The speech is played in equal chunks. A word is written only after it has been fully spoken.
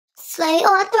Slay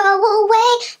or throw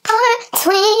away, part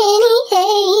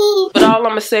 28. But all I'm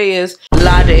gonna say is,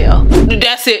 lie there.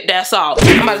 That's it, that's all.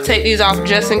 I'm about to take these off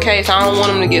just in case. I don't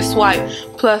want them to get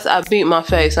swiped. Plus, I beat my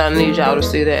face. I need y'all to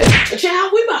see that.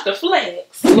 Child, we about to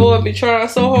flex. Lord be trying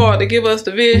so hard to give us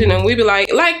the vision, and we be like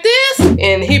this?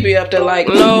 And he be up there like,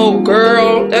 no,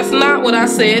 girl, that's not what I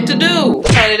said to do.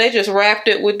 Honey, they just wrapped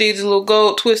it with these little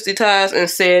gold twisty ties and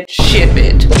said, ship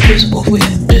it. This what we,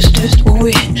 this what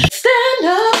we. Stand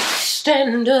up,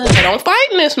 stand up. And don't fight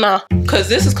in this now, cause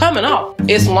this is coming off.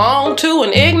 It's long too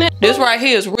and ignorant. This right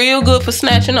here is real good for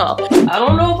snatching up. I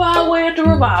don't know if I'll wear it to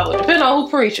revival, depending on who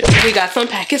preaching. We got some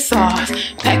packet sauce,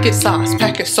 packet sauce,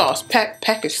 packet sauce,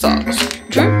 packet sauce.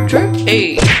 Drip, drip,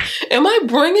 hey. Am I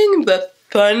bringing the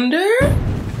thunder? Am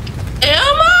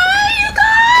I, you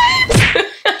guys?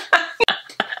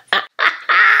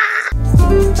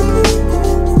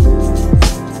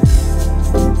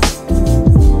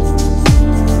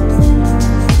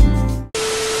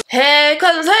 Hey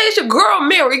cousins, hey, it's your girl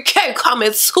Mary K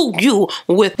coming to you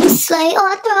with Slay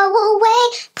or throw away,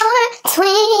 part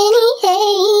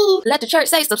 28. Let the church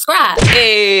say subscribe.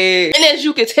 Hey. And as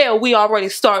you can tell, we already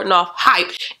starting off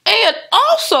hype. And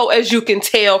also, as you can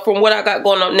tell from what I got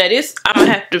going on, now this, I'm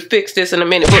gonna have to fix this in a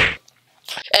minute, but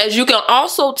as you can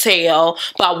also tell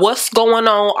by what's going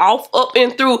on off, up,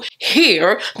 and through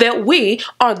here, that we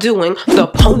are doing the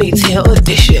ponytail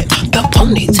edition. The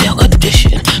ponytail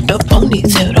edition. The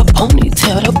ponytail, the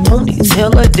ponytail, the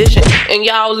ponytail edition. And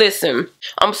y'all listen,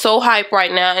 I'm so hyped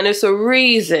right now, and it's a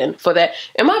reason for that.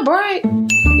 Am I bright?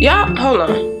 Y'all, hold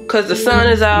on. Because the sun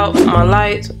is out, my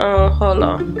lights on, hold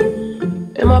on.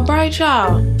 Am I bright,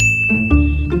 y'all?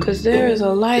 Because there is a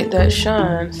light that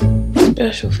shines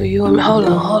special for you. Hold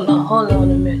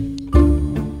on a minute.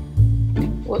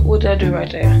 What did I do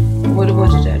right there? What did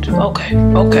that do? Okay.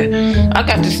 I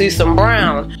got to see some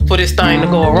brown for this thing to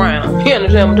go around. You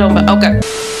understand what I'm talking about? Okay.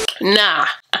 Nah.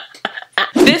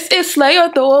 This is Slay or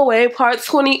Throw Away part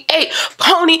 28,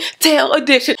 ponytail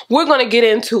edition. We're gonna get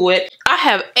into it. I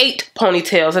have 8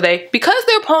 ponytails today. Because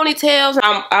they're ponytails,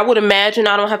 I would imagine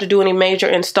I don't have to do any major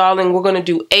installing. We're gonna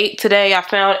do 8 today. I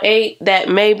found 8 that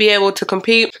may be able to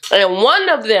compete. And one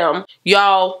of them,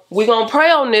 y'all, we're gonna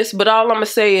pray on this, but all I'm gonna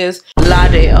say is, lie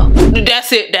there.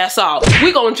 That's it, that's all.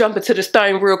 We're gonna jump into this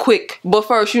thing real quick. But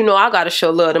first, you know, I gotta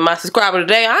show love to my subscriber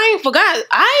today. I ain't forgot.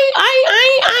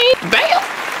 I ain't bail.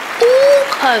 Ooh,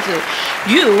 cousin,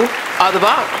 you are the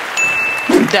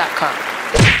bomb.com.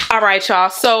 Alright,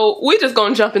 y'all, so we just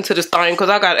gonna jump into this thing because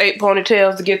I got 8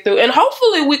 ponytails to get through, and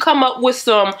hopefully we come up with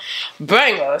some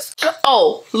bangers.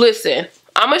 Oh, listen,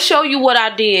 I'm gonna show you what I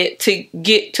did to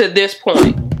get to this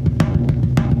point.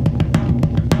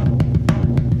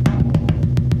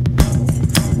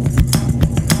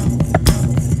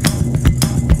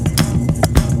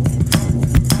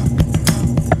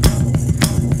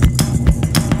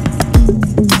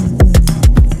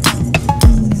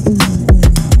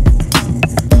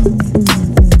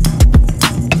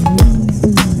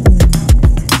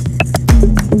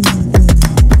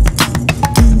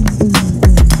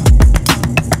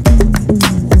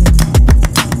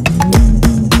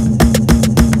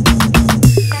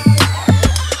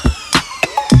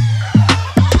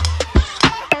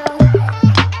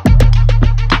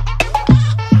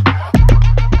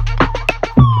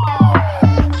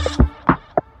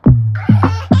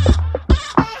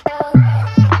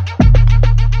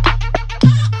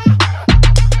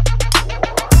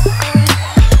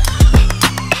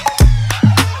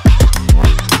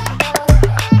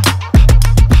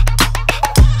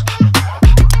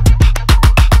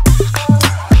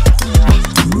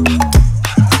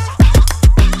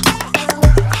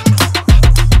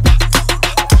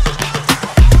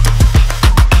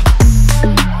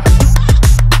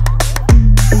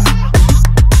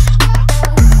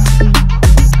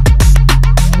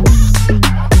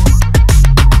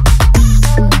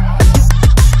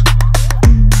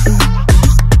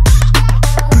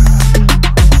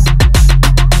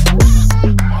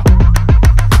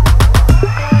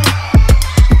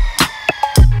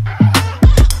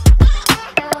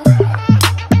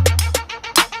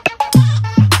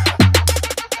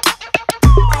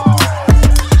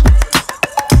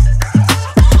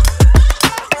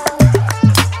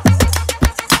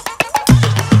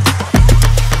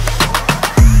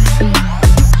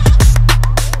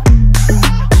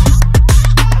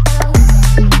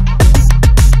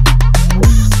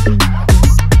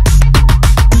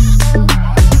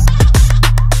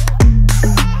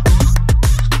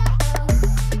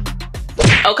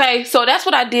 Okay, so that's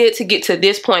what I did to get to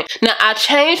this point. Now, I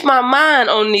changed my mind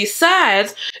on these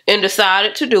sides and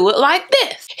decided to do it like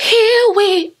this. Here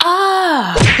we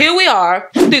are. Here we are.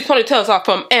 These ponytails are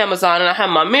from Amazon, and I have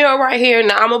my mirror right here.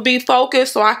 Now, I'm going to be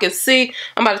focused so I can see.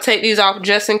 I'm about to take these off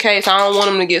just in case. I don't want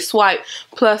them to get swiped.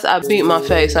 Plus, I beat my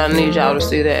face. I need y'all to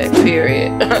see that,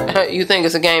 period. You think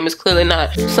it's a game? It's clearly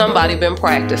not. Somebody been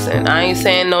practicing. I ain't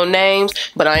saying no names,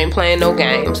 but I ain't playing no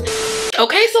games.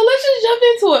 Okay, so let's just jump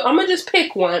into it. I'm gonna just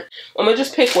pick one.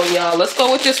 Y'all. Let's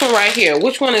go with this one right here.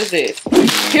 Which one is this?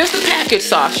 Here's the package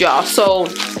sauce, y'all. So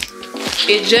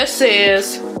it just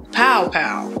says Pow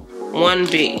Pow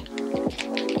 1B.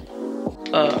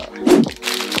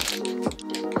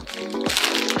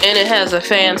 And it has a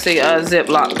fancy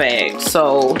Ziploc bag.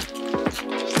 So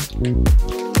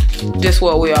just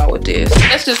where we are with this.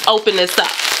 Let's just open this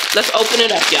up. Let's open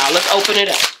it up, y'all. Let's open it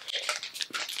up.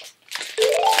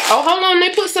 Oh, hold on,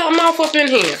 they put something off up in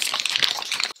here.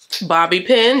 Bobby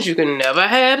pins, you can never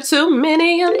have too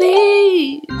many of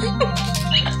these.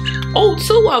 Oh,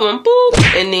 2 of them,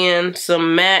 boop. And then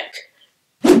some MAC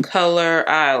color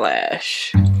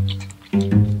eyelash.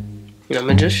 Let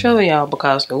me just show y'all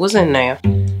because it was in there.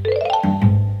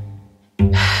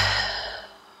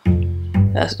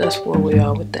 That's where we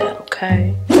are with that,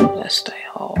 okay? Let's stay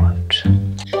hard.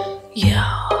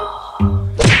 Yeah.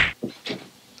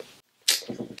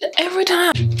 Every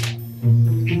time.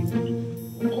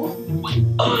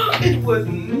 It was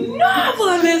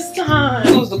never this time.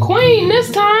 It was the queen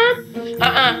this time.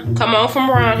 Come on from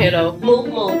around here though. Move.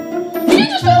 You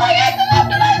just feel like acting up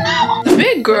today now. The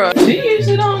big girl, she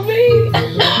usually don't be.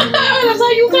 That's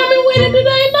how you coming with it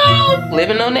today now.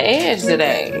 Living on the edge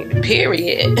today.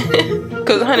 Period.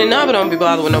 Cause honey, Nava don't be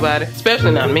bothered with nobody.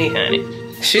 Especially not me, honey.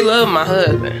 She love my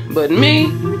husband. But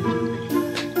me.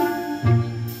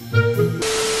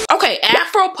 Okay,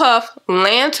 Afro Puff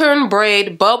Lantern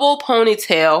Braid Bubble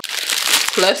Ponytail.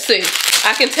 Let's see.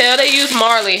 I can tell they use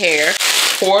Marley hair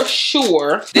for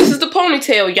sure. This is the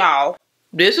ponytail, y'all.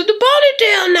 This is the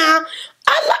ponytail now.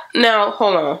 Now,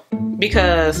 hold on.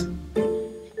 Because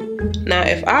now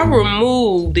if I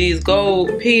remove these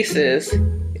gold pieces,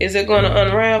 is it going to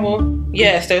unravel?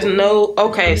 Yes, there's no...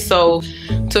 Okay, so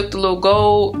took the little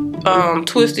gold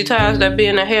twisty ties that be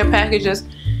in the hair packages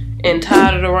and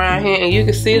tied it around here, and you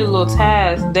can see the little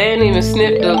ties. They didn't even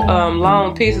snip the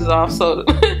long pieces off, so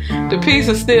the piece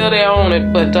is still there on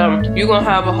it. But you're gonna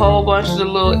have a whole bunch of the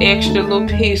little extra little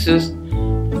pieces.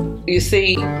 You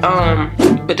see,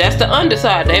 but that's the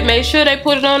underside. They made sure they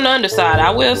put it on the underside. I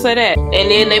will say that. And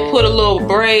then they put a little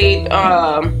braid,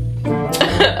 a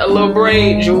little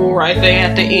braid jewel right there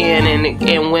at the end,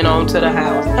 and went on to the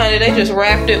house. Honey, they just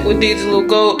wrapped it with these little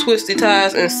gold twisty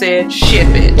ties and said, ship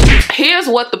it. Here's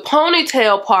what the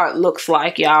ponytail part looks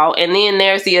like, y'all. And then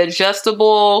there's the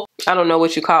adjustable, I don't know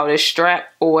what you call it, strap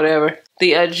or whatever.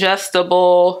 The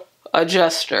adjustable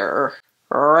adjuster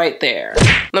right there.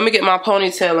 Let me get my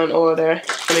ponytail in order.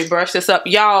 Let me brush this up.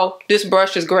 Y'all, this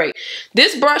brush is great.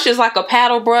 This brush is like a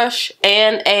paddle brush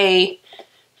and a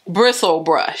bristle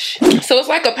brush. So it's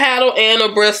like a paddle and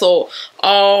a bristle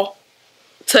all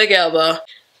together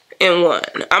in one.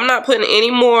 I'm not putting any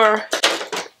more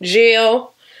gel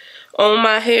on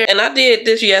my hair, and I did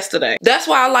this yesterday. That's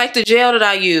why I like the gel that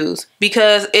I use,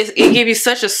 because it gives you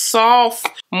such a soft,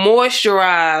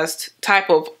 moisturized type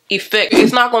of effect.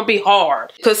 It's not going to be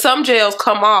hard, because some gels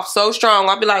come off so strong.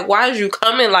 I'll be like, why is you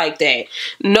coming like that?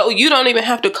 No, you don't even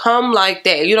have to come like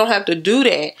that. You don't have to do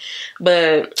that.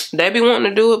 But they be wanting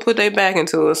to do it, put their back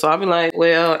into it. So I'll be like,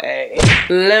 well, hey,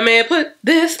 let me put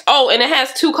this. Oh, and it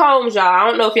has 2 combs, y'all. I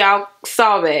don't know if y'all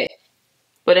saw that,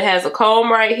 but it has a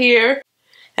comb right here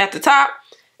at the top,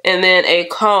 and then a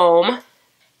comb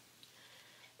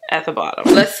at the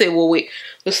bottom. Let's see what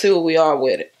we are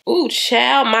with it. Ooh,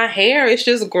 child, my hair is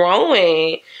just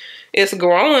growing. It's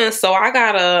growing, so I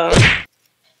gotta...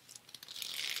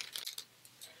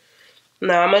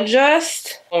 Now I'm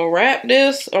gonna wrap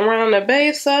this around the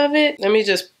base of it. Let me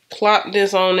just plop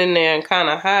this on in there and kind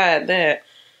of hide that.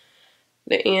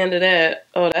 The end of that.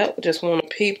 Oh, that just want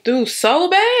to peep through so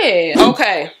bad.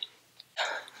 Okay.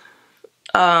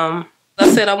 I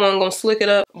said I wasn't gonna slick it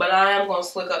up, but I am gonna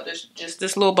slick up just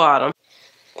this little bottom.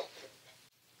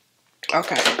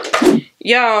 Okay,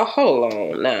 y'all, hold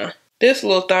on now. This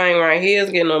little thing right here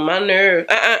is getting on my nerves.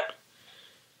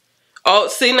 Oh,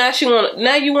 see, now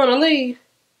you wanna leave.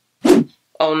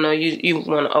 Oh no, you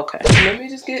wanna, okay. Let me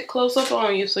just get close up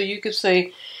on you so you can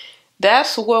see.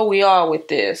 That's where we are with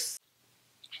this.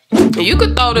 You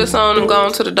could throw this on and go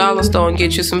into the dollar store and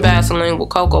get you some Vaseline with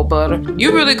cocoa butter.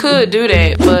 You really could do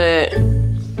that, but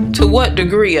to what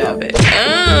degree of it?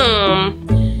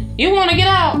 You want to get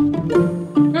out?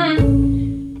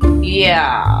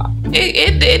 yeah,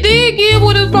 it did give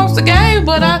what it was supposed to give,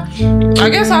 but I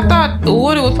guess I thought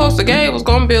what it was supposed to give was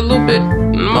gonna be a little bit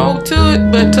more to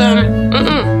it, but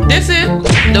this is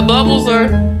the bubbles are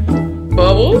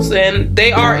bubbles and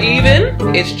they are even.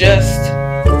 It's just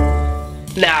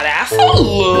now that's a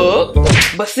look,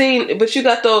 but see, but you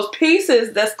got those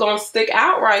pieces that's gonna stick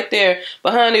out right there.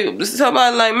 But honey,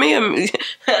 somebody like me,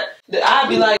 I'd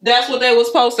be like, that's what they was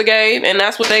supposed to give, and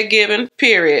that's what they giving.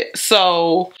 Period.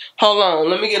 So hold on,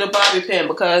 let me get a bobby pin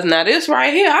because now this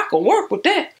right here, I can work with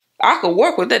that. I could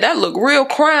work with that. That look real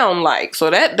crown like. So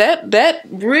that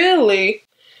really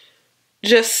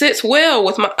just sits well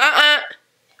with my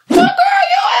Well, girl,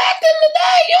 you acting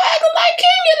today. You acting like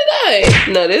Kenya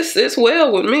today. No, this is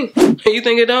well with me. You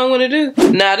think it don't want to do?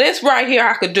 Now this right here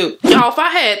I could do. Y'all, if I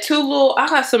had I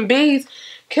got some beads.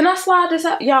 Can I slide this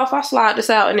out? Y'all, if I slide this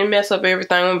out and it mess up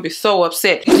everything, I'm gonna be so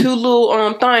upset. Two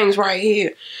little things right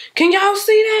here. Can y'all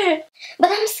see that?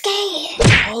 But I'm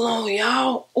scared. Hold on,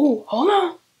 y'all. Ooh, hold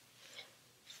on.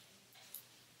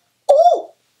 Ooh.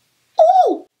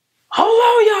 Ooh. Hold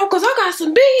on, y'all, because I got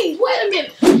some beads. Wait a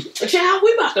minute. Child,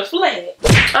 we about to flag.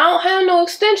 I don't have no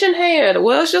extension hair.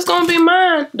 Well, it's just going to be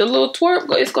mine. The little twerp,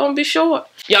 it's going to be short.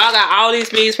 Y'all got all these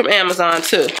beads from Amazon,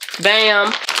 too.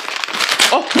 Bam.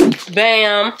 Oh,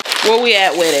 bam. Where we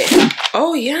at with it?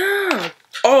 Oh, yeah.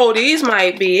 Oh, these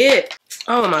might be it.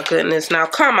 Oh, my goodness. Now,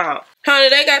 come on. Honey,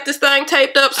 they got this thing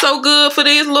taped up so good for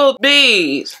these little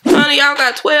beads. Honey, y'all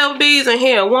got 12 beads in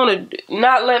here. Want to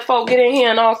not let folk get in here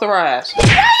and authorize. Why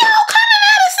y'all coming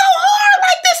at us so hard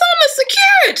like this on the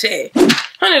security?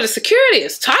 Honey, the security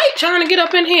is tight trying to get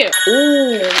up in here.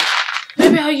 Ooh,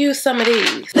 maybe I'll use some of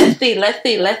these. Let's see, let's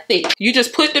see, let's see. You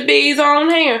just put the beads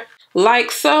on here, like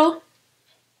so.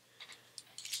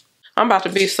 I'm about to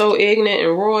be so ignorant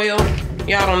and royal.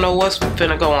 Y'all don't know what's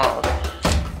finna go on.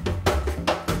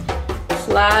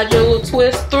 Slide your little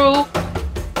twist through.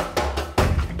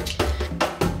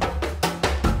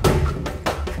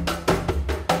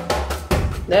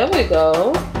 There we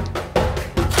go.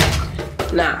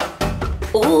 Now,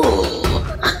 ooh.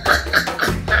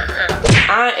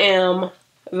 I am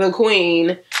the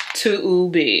queen to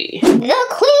be. The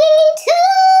queen to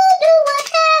do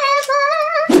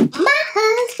whatever my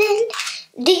husband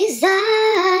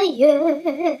desires.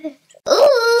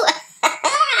 Ooh.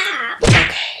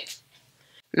 Okay.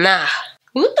 Now,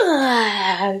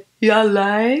 y'all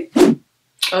like?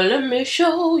 Let me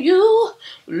show you.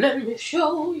 Let me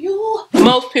show you.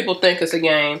 Most people think it's a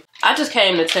game. I just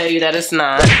came to tell you that it's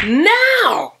not.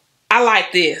 Now, I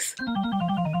like this.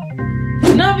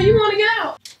 Nava, you want to get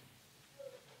out?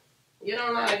 You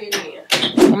don't know how to get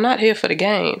in. I'm not here for the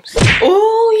games.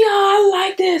 Oh, y'all, I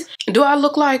like this. Do I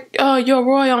look like your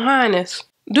Royal Highness?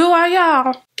 Do I,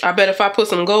 y'all? I bet if I put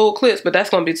some gold clips, but that's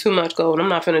going to be too much gold. I'm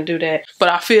not finna do that. But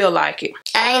I feel like it.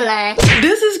 I ain't lying.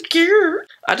 This is cute.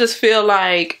 I just feel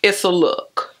like it's a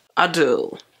look. I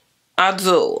do. I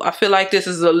do. I feel like this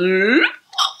is a look.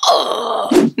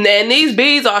 And these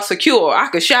beads are secure. I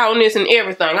can shout on this and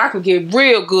everything. I can get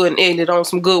real good and end it on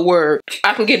some good word.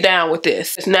 I can get down with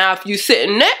this. Now, if you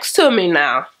sitting next to me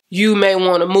now, you may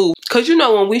want to move. Because you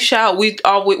know when we shout, we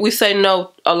say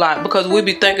no a lot. Because we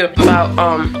be thinking about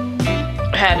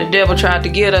how the devil tried to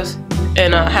get us.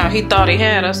 And how he thought he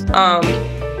had us.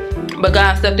 But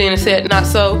God stepped in and said, not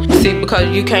so. See,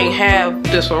 because you can't have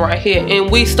this one right here.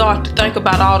 And we start to think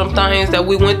about all them things that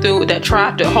we went through that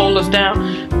tried to hold us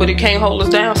down. But it can't hold us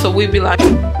down. So we be like...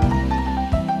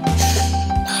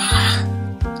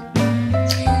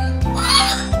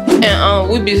 And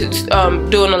we be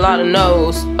doing a lot of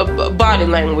no's, body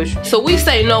language. So we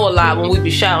say no a lot when we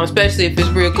be shouting, especially if it's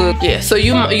real good. Yeah, so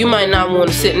you might not want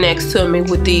to sit next to me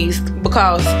with these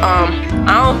because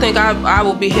I don't think I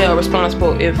will be held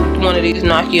responsible if one of these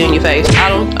knock you in your face. I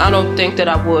don't think that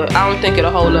I would. I don't think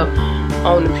it'll hold up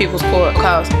on the people's court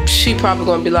because she probably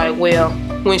gonna be like, well,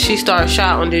 when she starts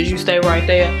shouting, did you stay right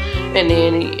there? And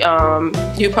then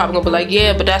you probably gonna be like,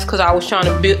 yeah, but that's because I was trying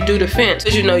to do the fence.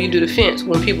 Cause you know you do the fence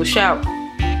when people shout.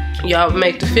 Y'all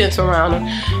make the fence around her.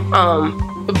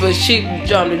 But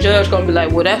the judge gonna be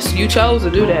like, well, that's you chose to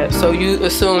do that, so you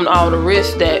assume all the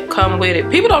risks that come with it.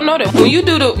 People don't know that when you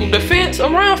do the fence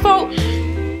around folk,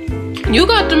 you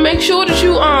got to make sure that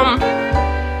you are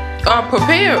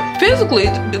prepared physically.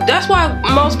 That's why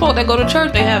most folk that go to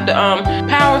church, they have the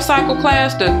power cycle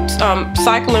class, the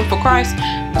cycling for Christ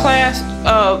class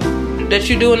that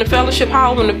you do in the fellowship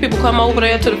hall when the people come over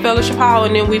there to the fellowship hall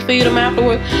and then we feed them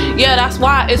afterwards. Yeah, that's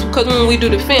why. It's because when we do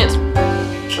the fence,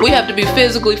 we have to be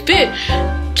physically fit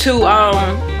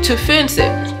to fence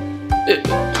it.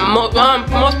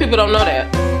 Most people don't know that.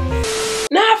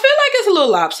 Now I feel like is a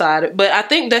little lopsided, but I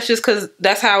think that's just because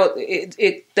that's how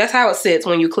that's how it sits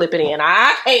when you clip it in.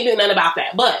 I can't do nothing about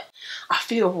that, but I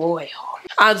feel royal.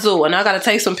 I do, and I gotta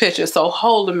take some pictures, so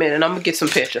hold a minute. I'm gonna get some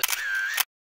pictures.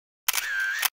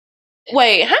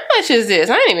 Wait, how much is this?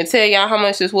 I didn't even tell y'all how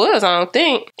much this was, I don't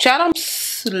think. Child, I'm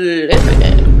slipping.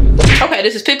 Okay,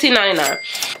 this is $15.99.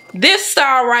 This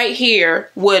style right here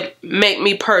would make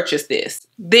me purchase this.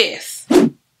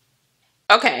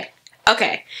 Okay.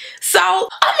 So,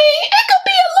 I mean, it could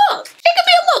be a look. It could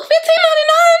be a look. $15.99.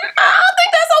 I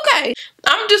think that's okay.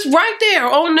 I'm just right there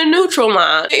on the neutral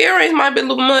line. The earrings might be a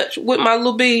little much with my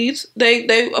little beads.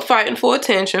 They are fighting for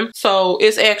attention. So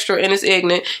it's extra and it's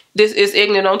ignorant. This is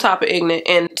ignorant on top of ignorant.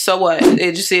 And so what?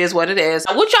 It just is what it is.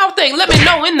 What y'all think? Let me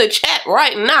know in the chat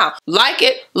right now. Like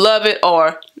it, love it,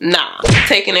 or nah.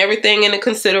 Taking everything into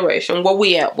consideration. Where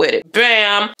we at with it?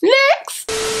 Bam.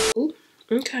 Next. Ooh,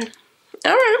 okay.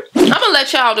 All right, I'm gonna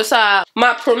let y'all decide.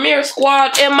 My premiere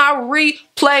squad and my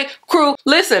replay crew.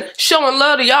 Listen, showing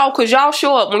love to y'all because y'all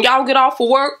show up when y'all get off of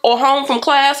work or home from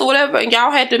class or whatever, and y'all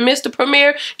had to miss the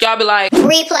premiere. Y'all be like,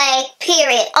 replay,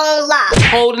 period, on lock.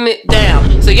 Holding it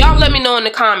down. So y'all let me know in the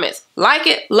comments. Like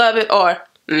it, love it, or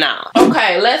nah.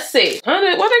 Okay, let's see. Why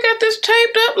they got this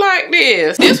taped up like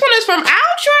this? This one is from Outre.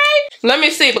 Let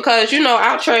me see, because you know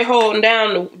Outre holding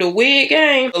down the wig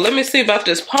game. Let me see about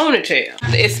this ponytail.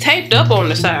 It's taped up on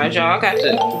the side, y'all. I got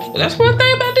to. That's one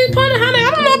thing about these ponytails, honey.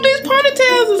 I don't know if these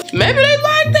ponytails is. Maybe they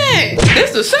like that. This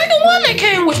is the second one that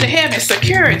came with the heavy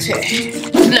security.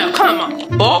 Now, come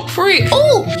on. Bulk free.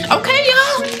 Ooh, okay,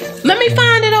 y'all. Let me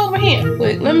find it over here.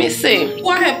 Wait, let me see. Oh,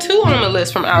 I have two on the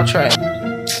list from Outre.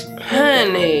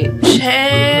 Honey,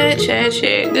 Chad.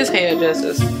 This hair just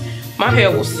is, my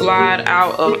hair will slide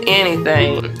out of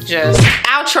anything. Just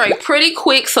Outre, pretty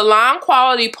quick, salon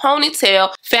quality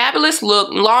ponytail, fabulous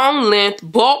look, long length,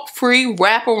 bulk free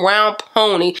wraparound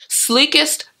pony,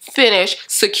 sleekest finish,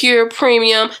 secure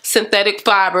premium synthetic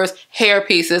fibers, hair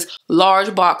pieces,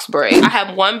 large box braid. I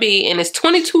have 1B and it's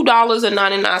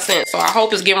 $22.99. So I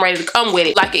hope it's getting ready to come with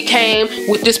it like it came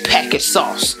with this package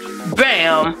sauce.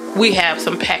 Bam, we have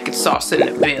some package sauce in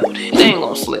the building. They ain't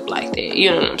gonna slip like that,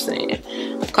 you know what I'm saying?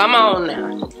 Come on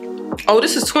now. Oh,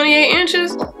 this is 28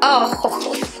 inches?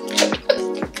 Oh.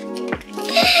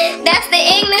 That's the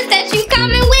English that you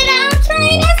coming with,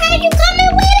 Outre. That's how you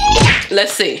coming with it.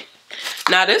 Let's see.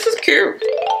 Now this is cute,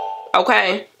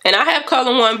 okay? And I have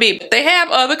color 1B, but they have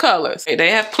other colors. They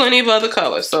have plenty of other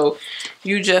colors, so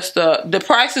you just, the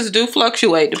prices do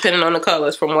fluctuate depending on the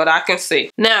colors from what I can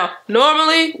see. Now,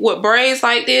 normally with braids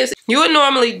like this, you would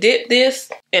normally dip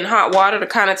this in hot water to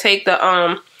kind of take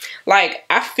the, like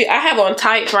I have on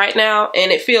tights right now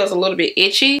and it feels a little bit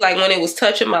itchy, like when it was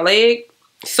touching my leg.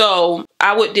 So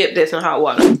I would dip this in hot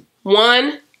water.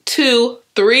 1, 2,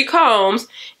 3 combs,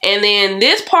 and then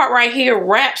this part right here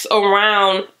wraps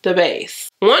around the base.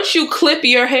 Once you clip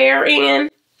your hair in,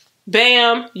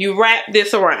 bam, you wrap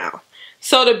this around.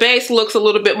 So the base looks a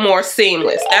little bit more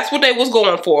seamless. That's what they was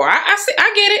going for. I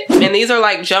get it. And these are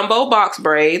like jumbo box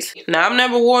braids. Now I've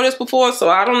never wore this before, so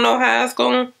I don't know how it's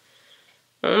going.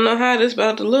 I don't know how this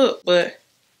about to look, but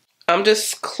I'm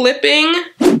just clipping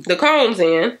the combs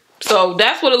in. So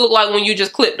that's what it looked like when you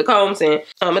just clip the combs in.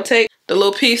 I'm gonna take the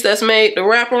little piece that's made to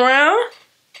wrap around,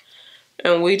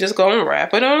 and we just gonna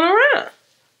wrap it on around.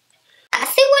 I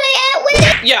see where they at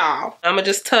with it. Y'all, I'm gonna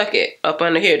just tuck it up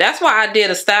under here. That's why I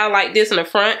did a style like this in the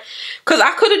front, because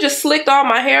I could have just slicked all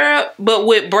my hair up, but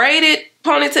with braided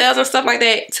ponytails and stuff like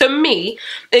that, to me,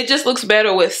 it just looks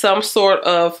better with some sort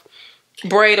of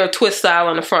braid or twist style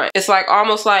in the front. It's like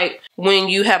almost like when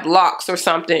you have locks or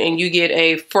something and you get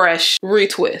a fresh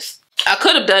retwist. I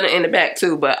could have done it in the back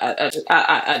too, but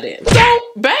I didn't. So,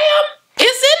 bam,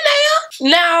 it's in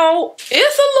there. Now,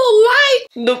 it's a little light.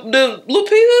 The little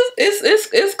pieces,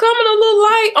 it's coming a little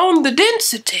light on the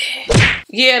density.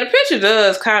 Yeah, the picture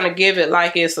does kind of give it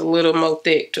like it's a little more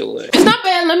thick to it. It's not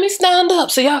bad. Let me stand up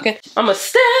so y'all can. I'm going to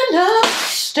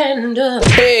stand up.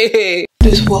 Hey.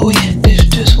 This what we had.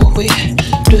 This what we had.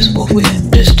 This what we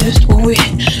had. This what we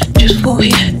had. This what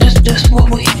we had. This what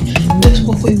we had. This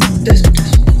what we had. This what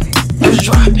we had. Just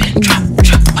drop it, drop.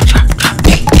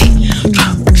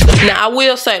 Now I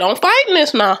will say, don't fight in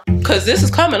this now, cause this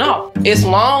is coming off. It's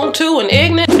long too and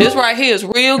ignorant. This right here is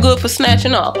real good for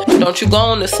snatching off. Don't you go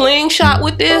on the slingshot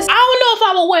with this. I don't know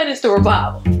if I will wear this to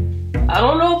revival. I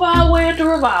don't know if I'll wear it to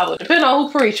revival, depending on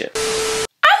who preaching.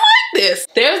 I like this.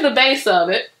 There's the base of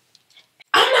it.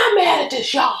 I'm not mad at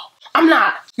this, y'all. I'm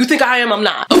not. You think I am? I'm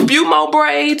not. A few more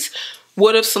braids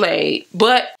would have slayed,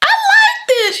 but I like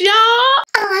this, y'all.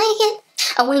 I like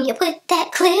it when you put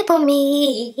that clip on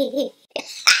me.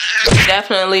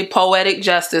 Definitely poetic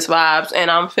justice vibes, and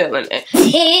I'm feeling it.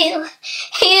 Till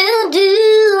you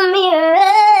do me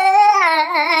right.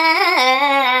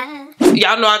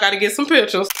 Y'all know I gotta get some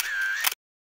pictures.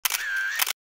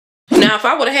 Now, if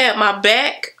I would have had my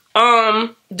back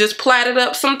just plaited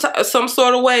up some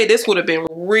sort of way, this would have been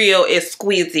real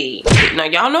exquisite. Now,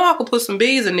 y'all know I could put some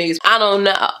beads in these. I don't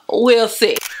know. We'll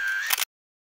see.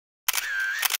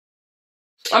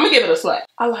 I'm gonna give it a slap.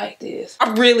 I like this.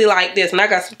 I really like this, and I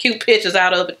got some cute pictures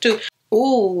out of it too.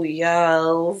 Ooh,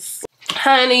 y'all,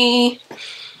 honey.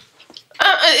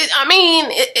 I mean,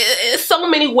 it's so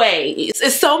many ways.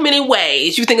 It's so many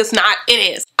ways. You think it's not? It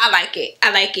is. I like it.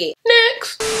 I like it.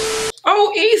 Next.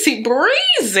 Oh, easy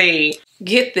breezy.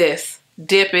 Get this.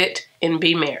 Dip it and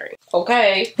be merry.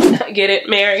 Okay? Get it,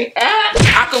 Mary?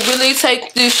 I could really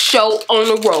take this show on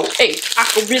the road. Hey, I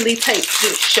could really take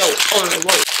this show on the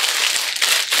road.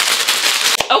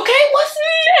 Okay, what's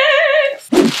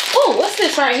next? Oh, what's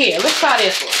this right here? Let's try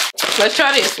this one. Let's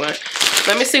try this one.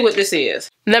 Let me see what this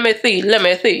is. Let me see. Let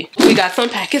me see. We got some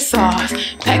packet sauce.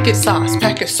 Packet sauce.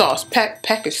 Packet sauce.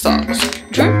 Packet sauce.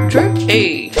 Drip, drip.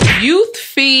 Hey. Youth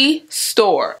Fee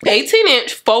Store.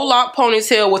 18-inch faux lock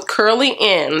ponytail with curly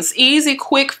ends. Easy,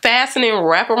 quick, fastening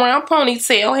wraparound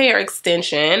ponytail hair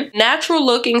extension. Natural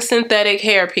looking synthetic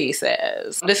hair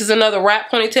pieces. This is another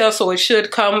wrap ponytail, so it should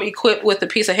come equipped with a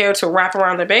piece of hair to wrap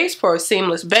around the base for a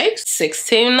seamless base.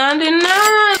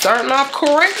 $16.99. Starting off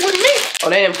correct with me. Oh,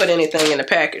 they didn't put anything in the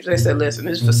package. They said, listen,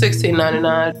 it's for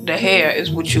 $16.99. The hair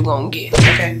is what you gonna get,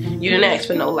 okay? You didn't ask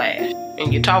for no lash.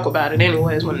 And you talk about it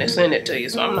anyways when they send it to you,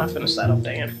 so I'm not finna set up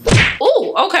there.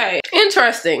 Ooh, okay.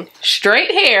 Interesting.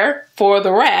 Straight hair for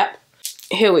the wrap.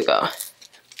 Here we go.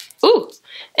 Ooh.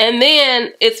 And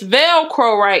then it's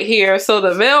Velcro right here. So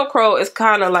the Velcro is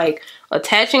kind of like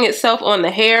attaching itself on the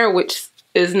hair, which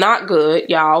is not good,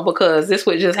 y'all, because this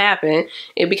would just happen.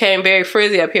 It became very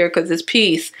frizzy up here because this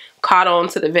piece caught on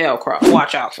to the Velcro.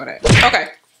 Watch out for that. Okay.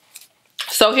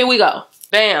 So here we go.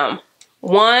 Bam.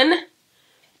 1,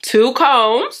 2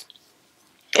 combs.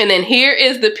 And then here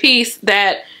is the piece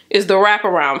that is the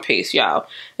wraparound piece, y'all.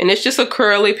 And it's just a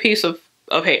curly piece of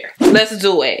hair. Let's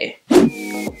do it.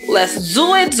 Let's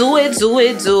do it, do it, do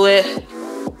it, do it.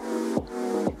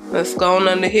 Let's go on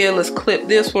under here. Let's clip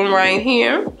this one right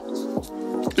here.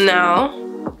 Now,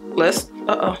 let's,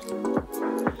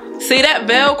 see that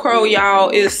Velcro, y'all,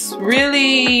 is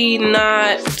really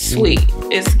not sweet.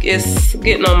 It's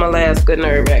getting on my last good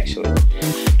nerve, actually.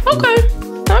 Okay,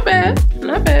 not bad,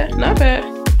 not bad, not bad.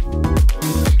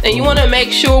 And you want to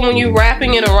make sure when you're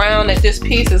wrapping it around that this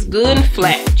piece is good and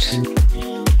flat.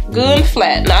 Good and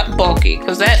flat, not bulky,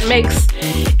 because that makes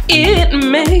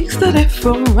the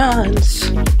difference.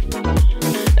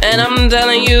 And I'm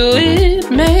telling you, it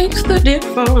makes the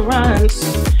difference.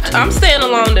 I'm staying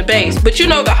along the base, but you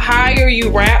know, the higher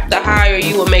you wrap, the higher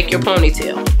you will make your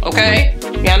ponytail, okay?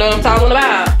 Y'all know what I'm talking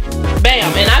about?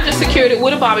 Bam, and I just secured it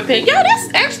with a bobby pin. Yo,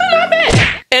 that's actually not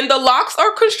bad. And the locks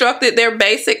are constructed, they're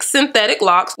basic synthetic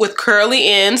locks with curly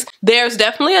ends. There's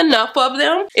definitely enough of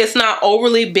them. It's not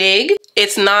overly big.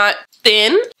 It's not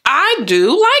thin. I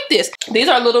do like this. These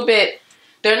are a little bit,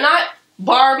 they're not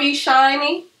Barbie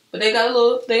shiny, but they got a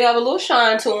little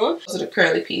shine to them. Those are the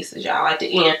curly pieces, y'all, at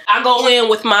the end. I go in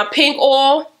with my pink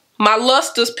oil, my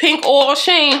Luster's pink oil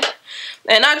sheen,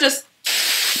 and I just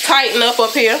tighten up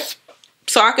here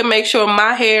so I can make sure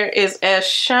my hair is as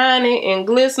shiny and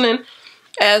glistening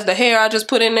as the hair I just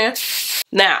put in there.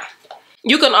 Now,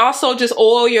 you can also just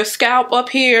oil your scalp up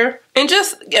here and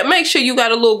just make sure you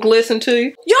got a little glisten to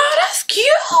you. Y'all, that's cute.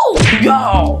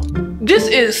 Y'all, this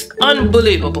is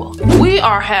unbelievable. We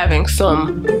are having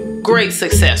some great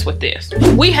success with this.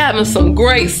 We having some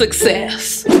great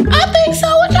success. I think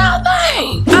so. What y'all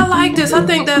think? I like this. I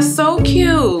think that's so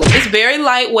cute. It's very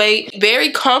lightweight,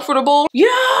 very comfortable.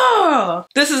 Yeah,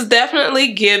 this is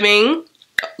definitely giving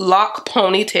lock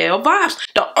ponytail vibes.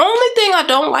 The only thing I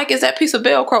don't like is that piece of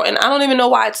Velcro, and I don't even know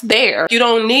why it's there. You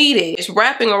don't need it. It's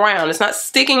wrapping around. It's not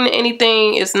sticking to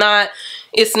anything. It's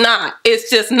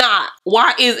just not.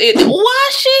 Why is it? Why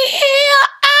she here?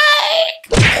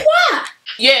 Why?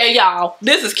 Yeah, y'all,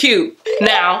 this is cute.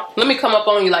 Now, let me come up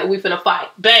on you like we finna fight.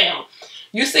 Bam.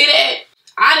 You see that?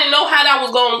 I didn't know how that was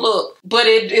gonna look, but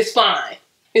it's fine.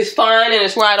 It's fine and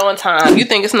it's right on time. You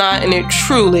think it's not, and it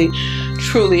truly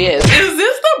is. Is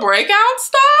this the breakout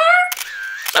star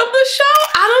of the show?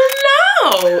 I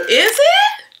don't know. Is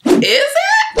it? Is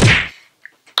it?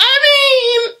 I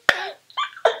mean,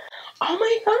 oh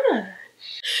my gosh.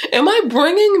 Am I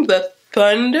bringing the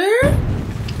thunder?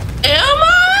 Am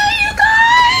I, you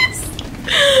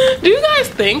guys? Do you guys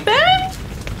think that?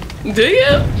 Do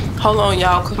you? Hold on,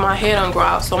 y'all, because my head done grow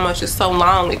out so much. It's so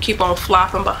long. It keep on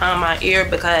flopping behind my ear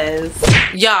because,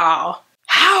 y'all,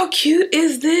 how cute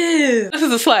is this? This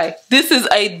is a sleigh. This is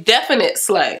a definite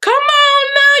sleigh. Come on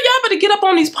now, y'all better get up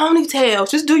on these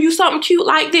ponytails. Just do you something cute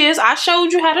like this. I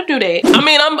showed you how to do that. I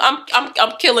mean,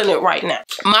 I'm killing it right now.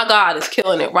 My God is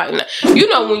killing it right now. You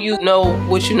know when you know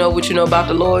what you know about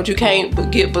the Lord, you can't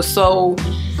but so,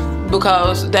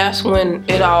 because that's when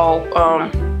it all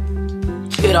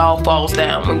falls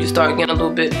down, when you start getting a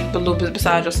little bit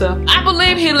beside yourself. I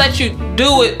believe he let you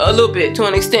do it a little bit to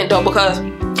an extent though, because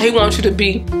he wants you to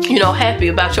be, you know, happy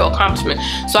about your accomplishment.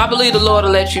 So I believe the Lord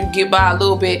will let you get by a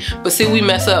little bit, but see, we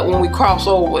mess up when we cross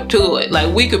over to it.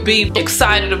 Like, we could be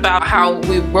excited about how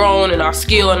we've grown and our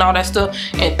skill and all that stuff,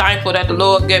 and thankful that the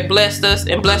Lord blessed us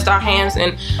and blessed our hands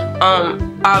and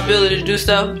our ability to do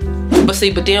stuff. But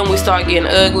see, but then we start getting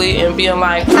ugly and being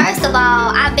like, first of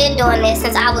all, I've been doing this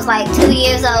since I was like 2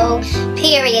 years old,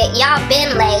 period. Y'all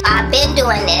been late. I've been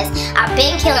doing this. I've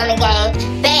been killing the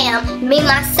game. Bam, me,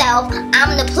 myself,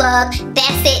 I'm the plug.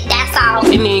 That's it, that's all.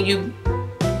 And then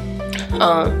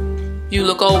you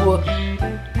look over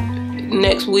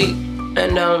next week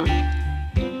and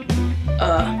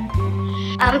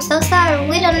I'm so sorry,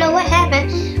 we don't know what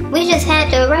happened. We just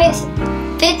had to erase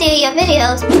 50 of your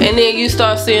videos. And then you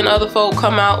start seeing other folk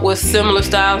come out with similar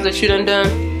styles that you done,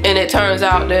 and it turns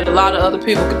out that a lot of other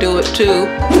people could do it too.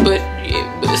 But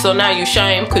so now you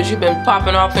shame because you've been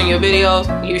popping off in your videos.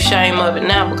 You shame of it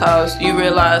now because you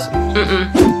realize,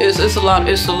 it's a lot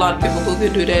of people who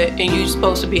can do that, and you're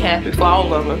supposed to be happy for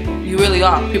all of them. You really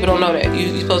are. People don't know that.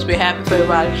 You're supposed to be happy for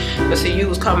everybody. But see, you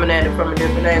was coming at it from a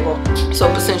different angle. So,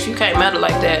 but since you came at it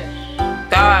like that,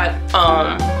 God,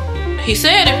 He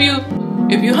said,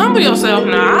 if you humble yourself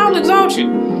now, I'll exalt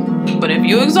you. But if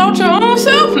you exalt your own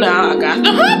self now, I got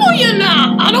to humble you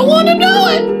now. I don't want to do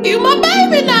it. You my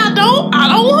baby now. I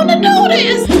don't want to do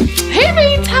this. He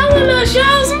be telling us,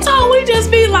 y'all, sometimes we just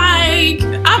be like,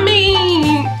 I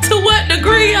mean, to what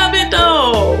degree of it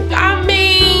though? I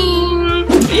mean,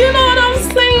 you know what I'm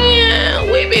saying?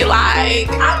 We be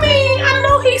like, I mean, I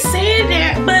know he said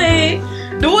that, but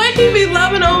the way he be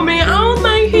loving on me, I don't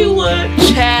think he would.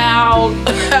 Child,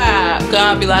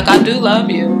 God be like, I do love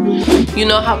you. You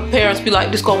know how parents be like,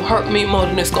 this gonna hurt me more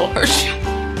than this gonna hurt you.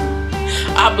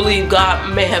 I believe God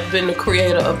may have been the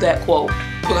creator of that quote.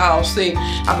 Because see,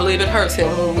 I believe it hurts him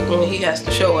when he has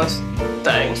to show us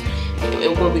things,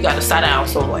 and when we got to sit down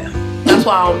somewhere. That's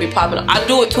why I don't be popping up. I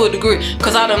do it to a degree,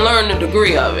 because I done learned the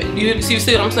degree of it. You see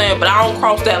what I'm saying? But I don't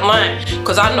cross that line,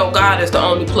 because I know God is the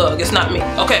only plug. It's not me.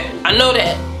 Okay, I know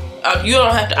that. You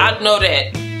don't have to, I know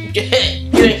that. You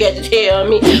ain't got to tell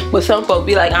me. But some folks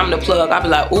be like, I'm the plug. I be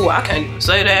like, ooh, I can't even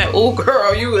say that. Ooh,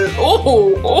 girl, you is,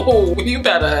 ooh, you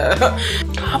better.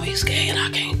 I be scared. I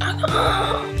can't.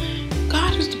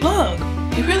 God is the plug.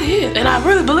 He really is. And I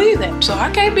really believe that. So I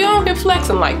can't be on here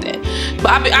flexing like that.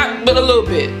 But but a little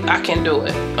bit, I can do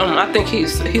it. I think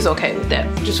he's okay with that.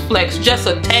 Just flex just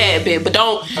a tad bit, but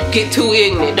don't get too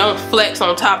ignorant. Don't flex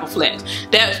on top of flex.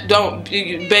 Basically don't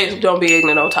be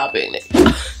ignorant on top of ignorant.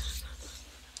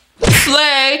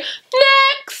 Slay.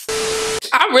 Next.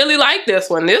 I really like this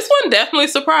one. This one definitely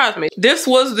surprised me. This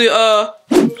was the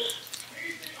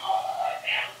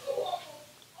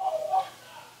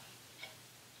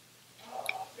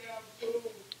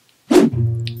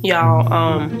y'all,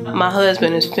 my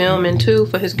husband is filming too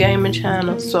for his gaming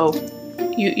channel, so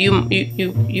you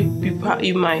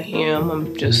might hear him.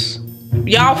 I'm just,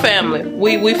 y'all family.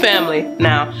 We family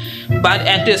now, but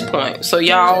at this point, so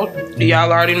y'all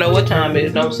already know what time it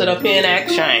is. Don't sit up here and act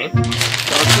shame.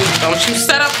 Don't you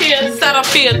sit up here and sit up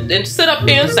here and sit up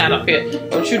here and sit up here.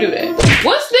 Don't you do that.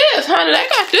 What's this, honey? They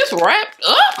got this wrapped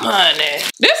up, honey.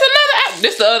 This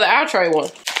the other outtray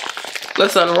one.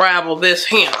 Let's unravel this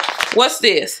here. What's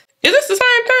this? Is this the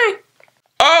same thing?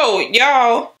 Oh,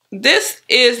 y'all, this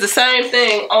is the same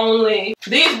thing, only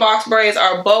these box braids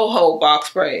are boho box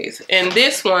braids, and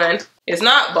this one is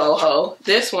not boho.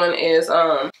 This one is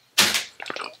not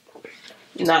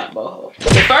boho.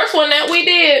 The first one that we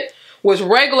did was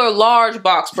regular large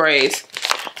box braids.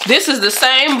 This is the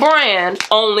same brand,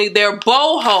 only they're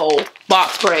boho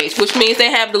box braids, which means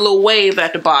they have the little wave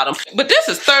at the bottom. But this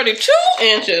is 32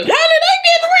 inches. How did they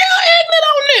get real ignorant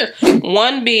on this?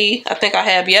 1B, I think I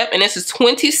have, yep, and this is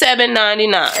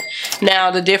 $27.99.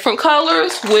 Now the different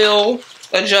colors will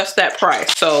adjust that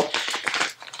price. So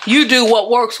you do what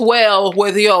works well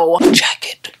with your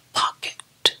jacket pocket.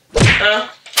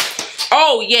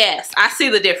 Oh yes, I see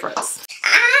the difference.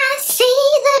 I see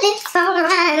the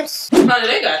difference. Honey,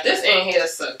 they got this in here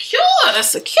secure. The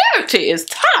security is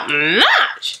top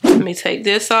notch. Let me take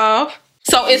this off.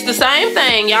 So it's the same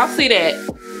thing. Y'all see that?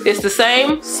 It's the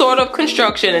same sort of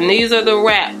construction, and these are the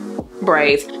wrap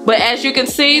braids. But as you can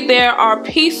see, there are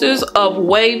pieces of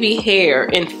wavy hair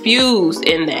infused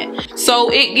in that.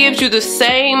 So it gives you the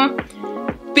same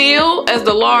feel as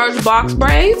the large box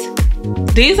braids.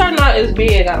 These are not as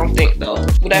big, I don't think, though.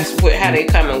 That's how they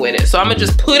coming with it. So I'm gonna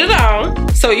just put it on.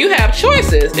 So you have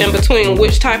choices in between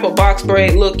which type of box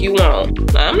braid look you want.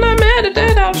 I'm not mad at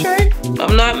that, Outre.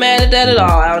 I'm not mad at that at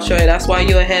all, Outre. That's why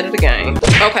you're ahead of the game.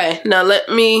 Okay, now let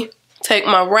me take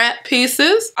my wrap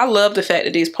pieces. I love the fact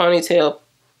that these ponytail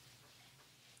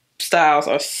styles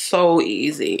are so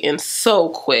easy and so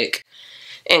quick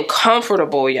and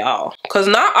comfortable, y'all. Cause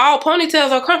not all ponytails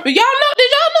are comfortable. Y'all know,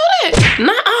 did y'all know that?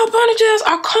 Not all ponytails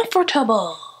are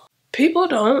comfortable. People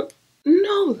don't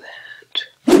know that.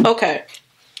 Okay,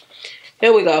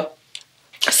 here we go.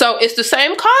 So it's the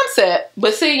same concept,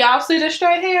 but see, y'all see the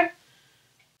straight hair?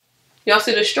 Y'all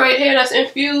see the straight hair that's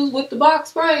infused with the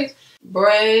box braids?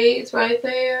 Braids right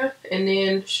there, and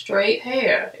then straight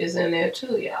hair is in there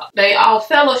too, y'all. They all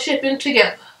fellowshipping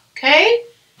together, okay?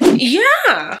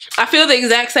 Yeah, I feel the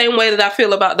exact same way that I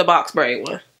feel about the box braid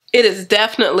one. It is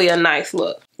definitely a nice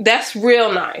look. That's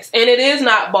real nice, and it is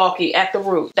not bulky at the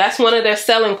root. That's one of their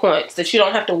selling points, that you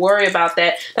don't have to worry about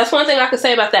that. That's one thing I could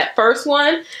say about that first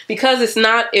one, because it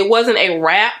wasn't a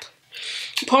wrap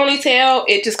ponytail.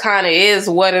 It just kind of is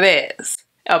what it is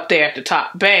up there at the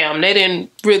top. Bam, they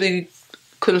didn't really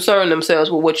concern themselves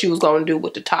with what you was gonna do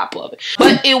with the top of it.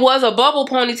 But it was a bubble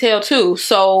ponytail too,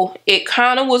 so it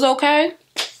kind of was okay.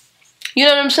 You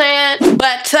know what I'm saying?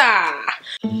 But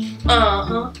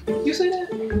you see that?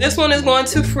 This one is going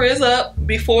to frizz up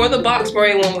before the box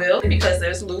braid one will, because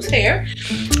there's loose hair.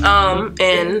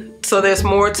 And so there's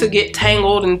more to get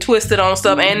tangled and twisted on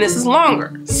stuff, and this is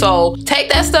longer. So take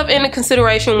that stuff into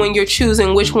consideration when you're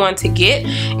choosing which one to get.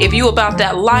 If you about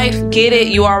that life, get it.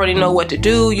 You already know what to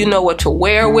do. You know what to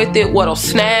wear with it, what'll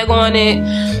snag on it.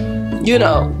 You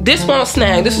know, this won't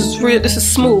snag. This is real. This is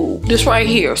smooth. This right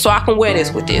here. So I can wear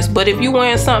this with this. But if you're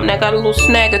wearing something that got a little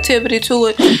snagativity to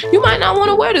it, you might not want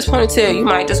to wear this ponytail. You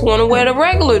might just want to wear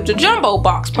the jumbo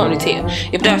box ponytail.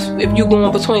 If you're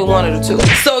going between one of the two.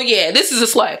 So yeah, this is a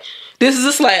slay. This is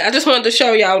a slay. I just wanted to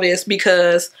show y'all this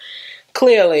because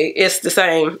clearly it's the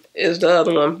same as the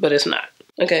other one, but it's not.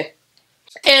 Okay.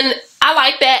 And I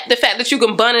like that, the fact that you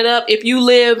can bun it up. If you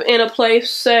live in a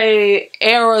place, say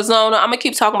Arizona, I'm gonna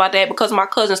keep talking about that because my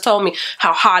cousins told me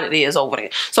how hot it is over there.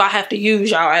 So I have to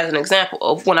use y'all as an example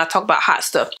of when I talk about hot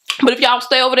stuff. But if y'all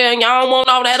stay over there and y'all don't want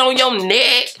all that on your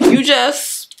neck, you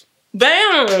just,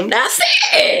 bam, that's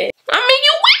it. I mean,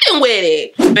 you winning with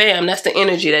it. Bam, that's the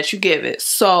energy that you give it.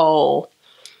 So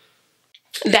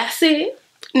that's it.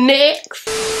 Next.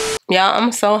 Y'all,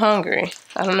 I'm so hungry.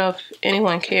 I don't know if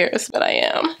anyone cares, but I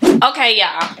am. Okay,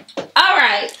 y'all. All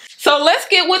right. So let's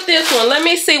get with this one. Let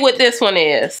me see what this one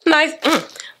is. Nice,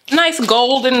 nice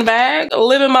golden bag.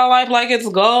 Living my life like it's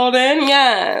golden.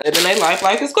 Yeah. Living their life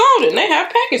like it's golden. They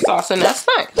have package sauce, and that's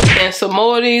nice. And some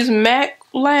more of these MAC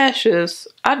lashes.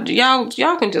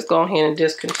 Y'all can just go ahead and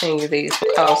discontinue these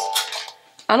because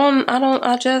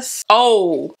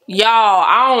oh, y'all,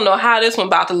 I don't know how this one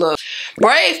about to look.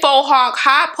 Braid faux hawk,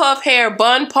 high puff hair,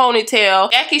 bun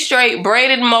ponytail, Jackie straight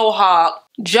braided mohawk,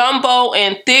 jumbo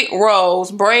and thick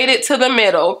rolls, braided to the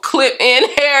middle, clip in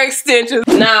hair extensions.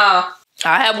 Nah,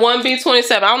 I have one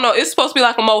B27. I don't know, it's supposed to be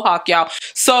like a mohawk, y'all.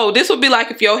 So this would be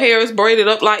like if your hair is braided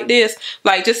up like this.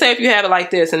 Like, just say if you have it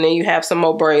like this and then you have some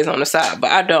more braids on the side,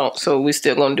 but I don't, so we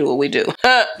still gonna do what we do.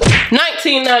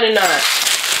 $19.99.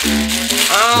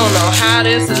 I don't know how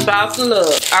this is about to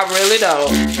look. I really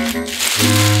don't.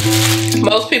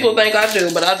 Most people think I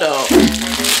do, but I don't.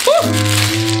 Whew.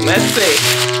 Let's see.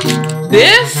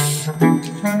 This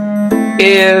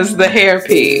is the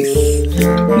hairpiece.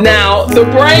 Now, the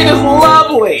braid is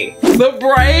lovely. The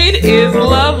braid is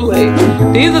lovely.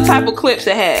 These are the type of clips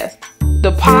it has.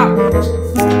 The pop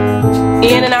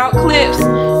in and out clips.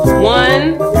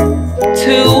 1,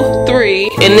 2, 3.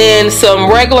 And then some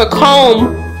regular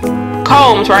combs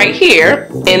right here,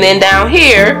 and then down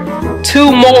here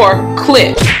 2 more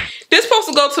clips. This is supposed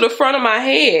to go to the front of my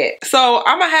head, so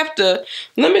I'm gonna have to,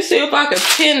 let me see if I can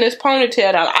pin this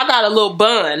ponytail down. I got a little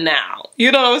bun now, you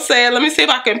know what I'm saying? Let me see if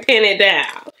I can pin it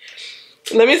down.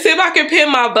 Let me see if I can pin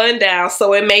my bun down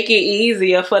so it make it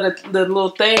easier for the little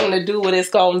thing to do what it's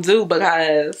gonna do,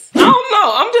 because I don't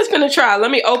know, I'm just gonna try.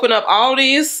 Let me open up all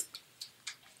these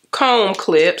comb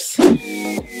clips.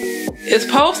 It's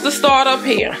supposed to start up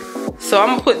here. So I'm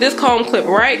gonna put this comb clip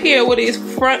right here where these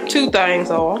front 2 things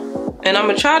are. And I'm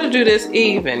gonna try to do this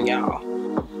even, y'all.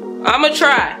 I'm gonna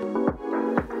try.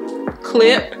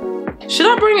 Clip Should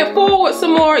I bring it forward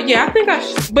some more? Yeah, I think I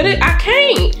should, but I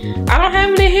can't. I don't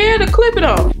have any hair to clip it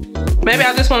on. Maybe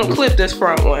I just want to clip this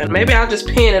front one. Maybe I'll just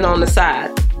pin it on the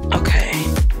side. Okay.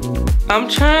 I'm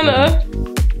trying to,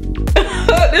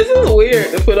 this is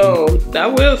weird to put on. I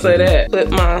will say that. Put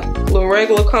my little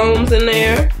regular combs in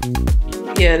there.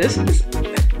 Yeah, this is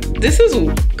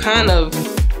kind of,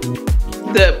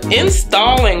 the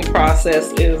installing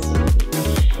process is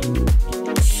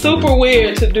super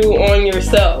weird to do on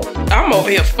yourself. I'm over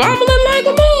here fumbling like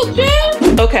a mug,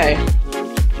 yeah. Okay.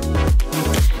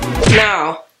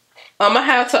 Now, I'm gonna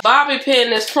have to bobby pin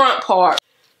this front part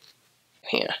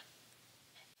here.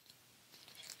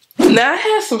 Now I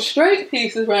have some straight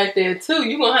pieces right there too.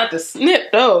 You're gonna have to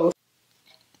snip those.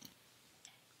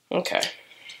 Okay.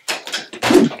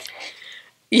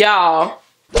 Y'all,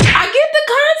 I get the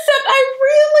concept, I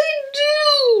really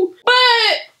do,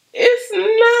 but it's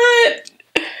not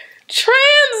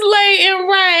translating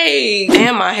right.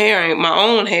 And my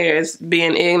own hair is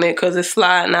being ignorant because it's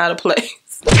sliding out of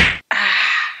place.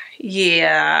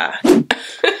 Yeah.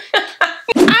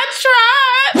 I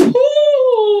tried.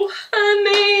 Ooh,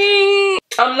 honey.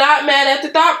 I'm not mad at the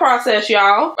thought process,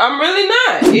 y'all. I'm really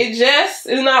not. It just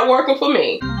is not working for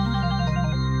me.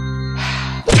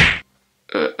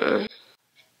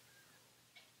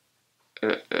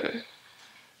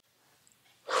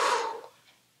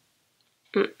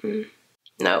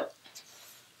 No.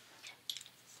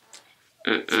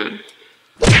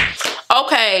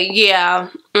 Okay, yeah.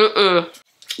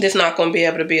 This not gonna be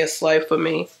able to be a slave for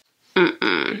me. Nah,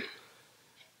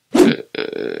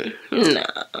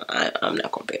 I'm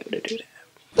not gonna be able to do that.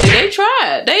 They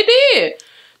tried. They did.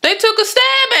 They took a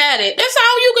stab at it. That's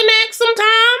all you can ask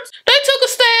sometimes. They took a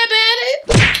stab at it.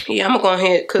 Yeah, I'm gonna go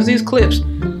ahead because these clips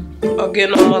are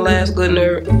getting on my last good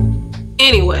nerve.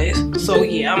 Anyways, so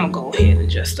yeah, I'm gonna go ahead and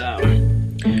just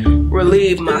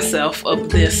relieve myself of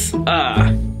this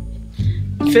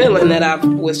feeling that I've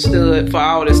withstood for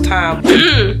all this time.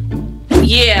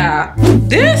 Yeah,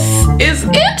 this is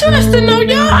interesting though,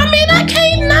 y'all. I mean, I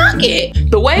can't knock it.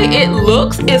 The way it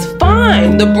looks is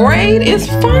fine. The braid is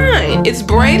fine. It's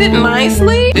braided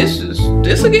nicely.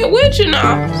 This'll get with you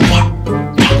now.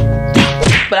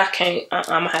 But I can't. I'm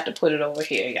gonna have to put it over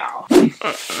here, y'all. I'm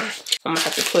gonna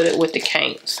have to put it with the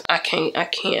can'ts. I can't. I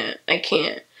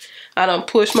done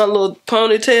pushed my little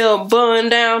ponytail bun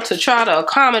down to try to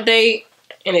accommodate,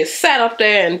 and it sat up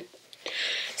there and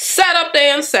sat up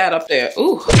there and sat up there.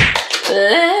 Ooh.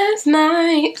 Last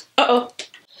night, I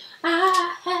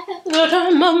had the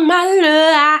time of my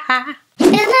life.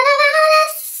 It's not about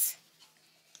us,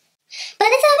 but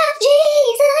it's about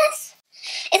Jesus.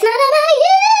 It's not about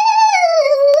you,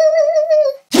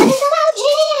 but it's about Jesus.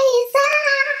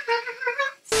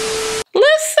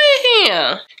 Let's see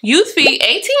here. Youth feet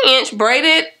 18-inch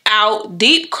braided out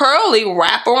deep curly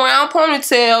wraparound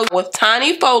ponytail with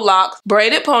tiny faux locks,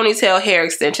 braided ponytail hair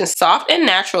extensions, soft and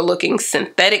natural looking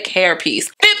synthetic hairpiece.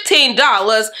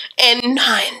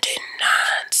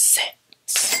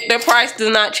 $15.99. The price does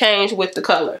not change with the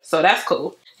color, so that's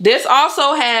cool. This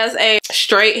also has a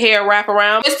straight hair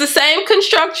wraparound. It's the same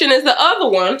construction as the other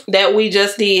one that we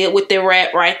just did with the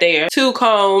wrap right there. 2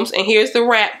 combs, and here's the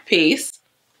wrap piece.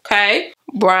 Okay,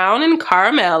 brown and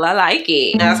caramel. I like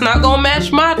it. Now it's not gonna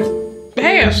match my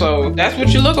hair, so that's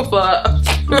what you're looking for.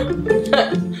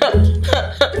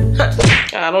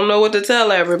 I don't know what to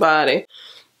tell everybody.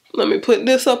 Let me put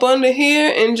this up under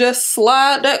here and just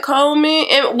slide that comb in.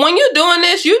 And when you're doing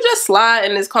this, you just slide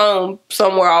in this comb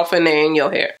somewhere off in there in your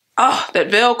hair. Oh, that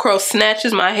Velcro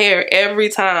snatches my hair every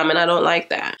time, and I don't like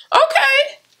that.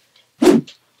 Okay.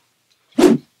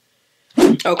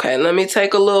 Okay, let me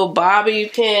take a little bobby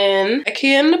pin back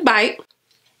here in the bite.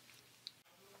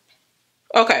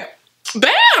 Okay.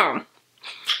 Bam!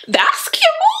 That's cute.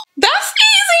 That's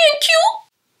easy and cute.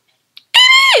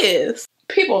 It is.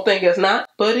 People think it's not,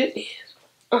 but it is.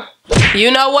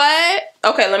 You know what?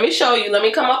 Okay, let me show you. Let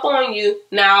me come up on you.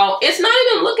 Now, it's not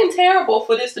even looking terrible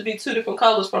for this to be 2 different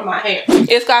colors from my hair.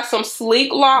 It's got some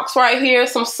sleek locks right here,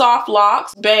 some soft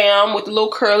locks, bam, with the little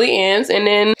curly ends, and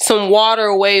then some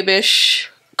water wave-ish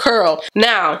curl.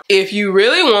 Now, if you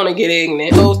really want to get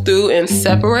ignorant, go through and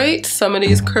separate some of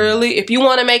these curly. If you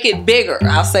want to make it bigger,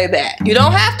 I'll say that. You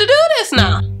don't have to do this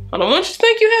now. I don't want you to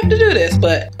think you have to do this,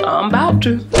 but I'm about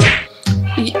to.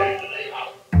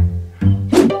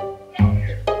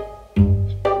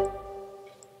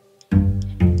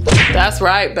 That's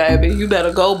right, baby. You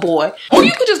better go, boy. Or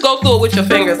you could just go through it with your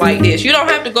fingers like this. You don't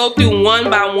have to go through one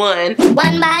by one.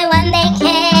 One by one they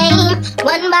came.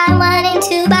 One by one and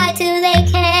 2 by 2 they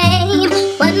came.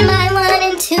 1 by 1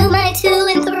 and 2 by 2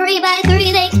 and 3 by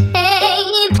 3 they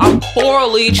came. I'm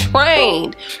poorly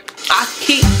trained. I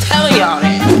keep telling y'all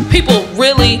that. People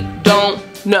really don't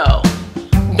know.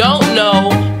 Don't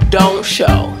know, don't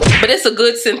show. But it's a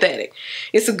good synthetic.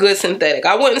 It's a good synthetic.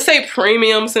 I wouldn't say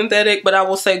premium synthetic, but I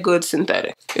will say good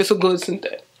synthetic. It's a good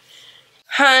synthetic.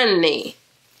 Honey.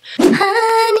 Honey,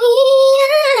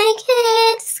 I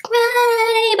can't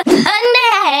describe her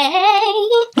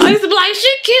name. I used to be like,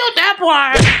 she killed that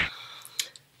part.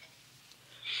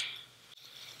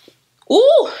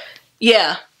 Ooh,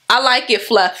 yeah, I like it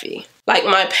fluffy. Like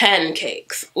my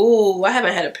pancakes. Ooh, I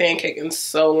haven't had a pancake in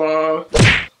so long.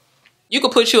 You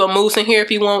could put you a mousse in here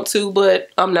if you want to, but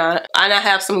I'm not. And I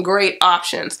have some great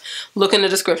options. Look in the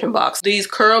description box. These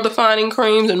curl defining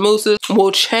creams and mousses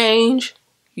will change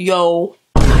your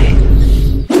life.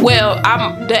 Well,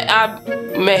 I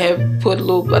may have put a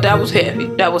little, but that was heavy.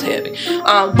 That was heavy.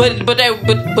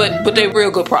 But they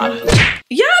real good products.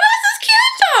 Yeah, this is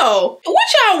cute though. What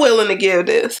y'all willing to give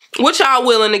this? What y'all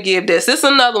willing to give this? This is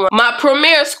another one. My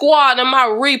Premier Squad and my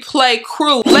replay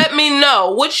crew. Let me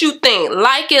know what you think.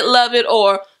 Like it, love it,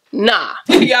 or nah.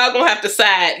 Y'all gonna have to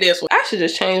side this one. I should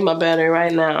just change my battery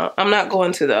right now. I'm not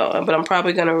going to though, but I'm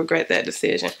probably gonna regret that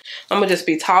decision. I'm gonna just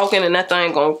be talking and that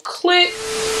thing gonna click.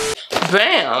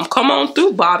 Bam. Come on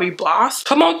through, Bobby Boss.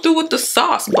 Come on through with the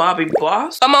sauce, Bobby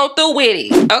Boss. Come on through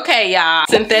with it. Okay, y'all.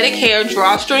 Synthetic hair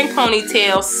drawstring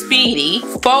ponytail speedy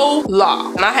faux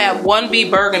lock. And I have 1B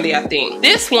burgundy, I think.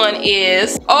 This one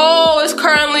is, oh, it's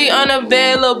currently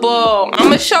unavailable. I'm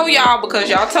gonna show y'all because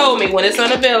y'all told me when it's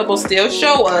unavailable, still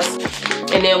show us.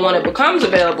 And then when it becomes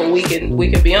available, we can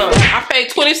be on. I paid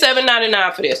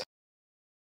 $27.99 for this.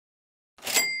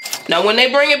 Now, when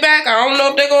they bring it back, I don't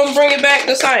know if they're going to bring it back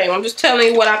the same. I'm just telling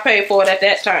you what I paid for it at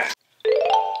that time.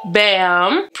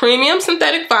 Bam. Premium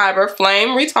synthetic fiber, flame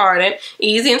retardant,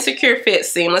 easy and secure fit,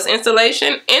 seamless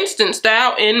installation, instant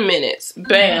style in minutes.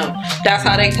 Bam. That's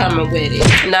how they coming with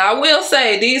it. Now, I will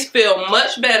say these feel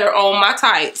much better on my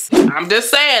tights. I'm just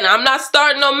saying. I'm not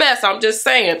starting no mess. I'm just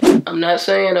saying. I'm not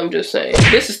saying. I'm just saying.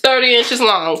 This is 30 inches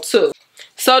long, too.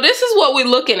 So this is what we're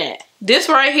looking at. This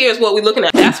right here is what we're looking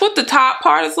at. That's what the top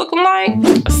part is looking like.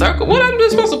 A circle. What, I'm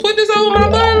just supposed to put this over my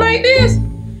bun like this?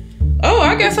 Oh,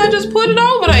 I guess I just put it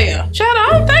over there. Child, I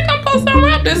don't think I'm supposed to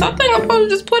unwrap this. I think I'm supposed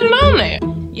to just put it on there.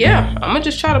 Yeah, I'm gonna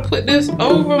just try to put this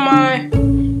over my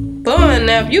bun.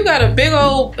 Now, if you got a big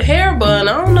old hair bun,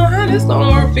 I don't know how this gonna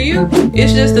work for you.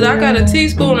 It's just that I got a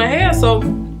teaspoon of hair, so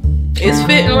it's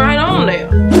fitting right on there.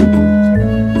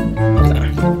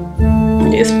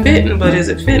 It's fitting, but is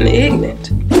it fitting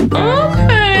ignorant?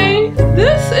 Okay,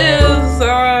 this is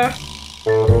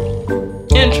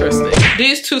interesting.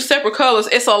 These two separate colors,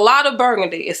 it's a lot of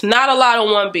burgundy. It's not a lot of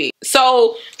 1B.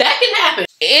 So that can happen.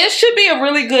 It should be a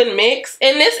really good mix,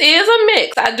 and this is a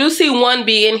mix. I do see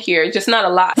 1B in here, just not a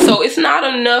lot. So it's not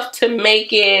enough to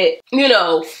make it, you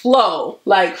know, flow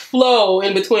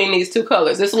in between these two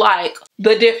colors. It's like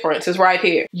the difference is right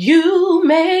here. You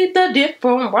made the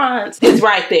difference. It's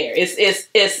right there.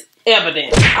 It's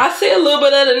evident. I see a little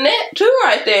bit of the net too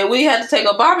right there. We had to take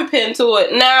a bobby pin to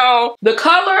it. Now, the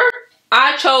color,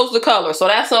 I chose the color, so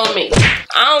that's on me.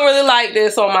 I don't really like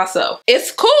this on myself.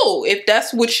 It's cool if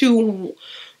that's what you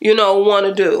know, want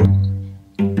to do.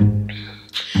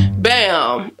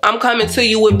 Bam. I'm coming to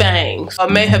you with bangs. I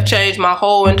may have changed my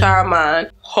whole entire mind.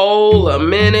 Hold a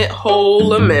minute,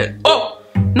 hold a minute. Oh,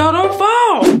 no, don't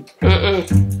fall.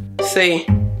 See,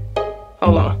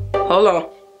 hold on, hold on,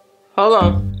 hold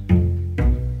on.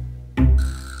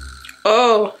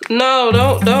 Oh, no,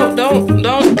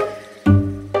 don't.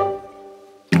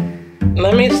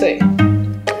 Let me see.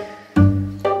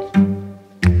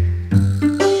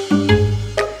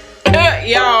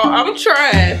 Y'all, I'm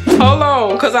trying. Hold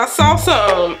on, because I saw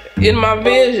something in my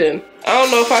vision. I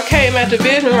don't know if I came at the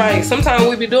vision right. Sometimes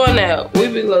we be doing that. We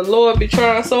be like, Lord be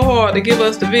trying so hard to give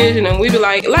us the vision, and we be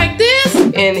like this?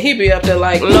 And he be up there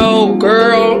like, no,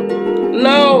 girl,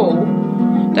 no.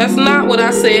 That's not what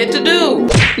I said to do.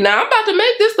 Now I'm about to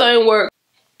make this thing work.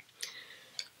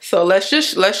 So let's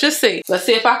just see. Let's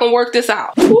see if I can work this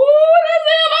out. Ooh, let's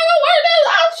see if I can work this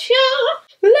out, y'all.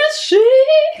 Let's see.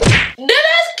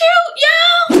 That's cute,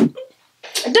 y'all.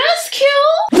 That's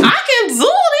cute. I can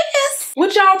do this.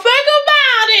 What y'all think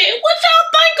about it? What y'all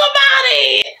think about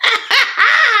it?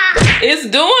 It's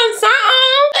doing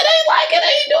something. It ain't like it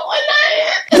ain't doing nothing.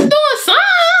 It's doing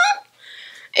something.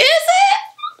 Is it?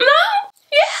 No?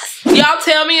 Yes. Y'all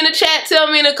tell me in the chat, tell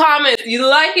me in the comments, you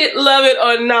like it, love it,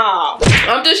 or nah.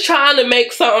 I'm just trying to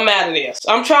make something out of this.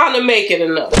 I'm trying to make it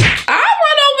enough. I'll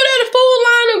run over there to Food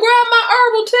Line and grab my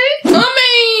herbal tea. I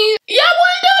mean, y'all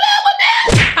wouldn't do that with that?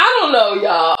 I don't know,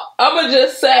 y'all. I'ma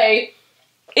just say,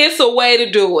 It's a way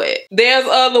to do it. There's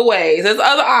other ways. There's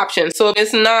other options. So if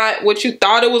it's not what you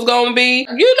thought it was gonna be,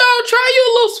 you know, try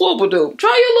your little swoop do.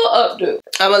 Try your little updo.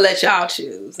 I'm gonna let y'all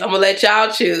choose. I'm gonna let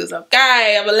y'all choose.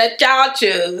 Okay, I'm gonna let y'all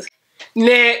choose.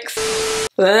 Next,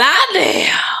 Lydell.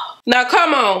 Now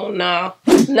come on now.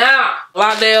 Now,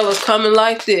 Lydell is coming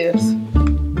like this.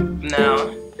 Now,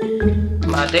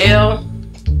 Lydell,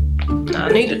 I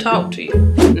need to talk to you.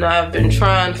 Now, I've been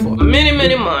trying for many,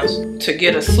 many months to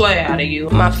get a slay out of you.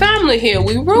 My family here,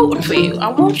 we rooting for you. I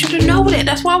want you to know that.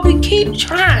 That's why we keep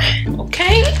trying,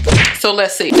 okay? So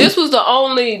let's see. This was the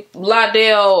only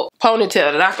Lydell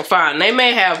ponytail that I could find. They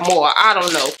may have more, I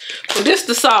don't know. But this is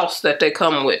the sauce that they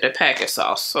come with, the packet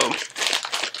sauce. So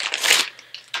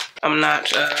I'm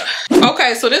not,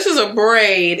 Okay, so this is a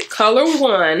braid, color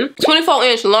 1,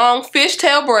 24-inch long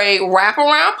fishtail braid,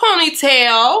 wraparound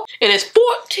ponytail, and it's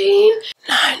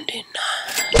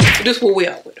 $14.99. This is what we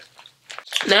are with.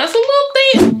 Now it's a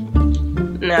little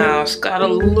thin. Now it's got a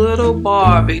little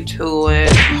Barbie to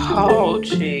it. Oh,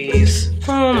 jeez.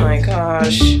 Oh my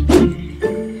gosh.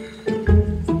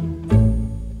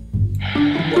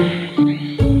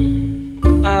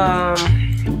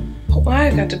 Why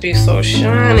it got to be so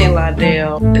shiny,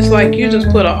 Lydell? It's like you just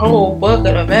put a whole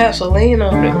bucket of Vaseline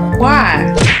on it.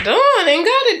 Why? Done, ain't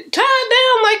got it tied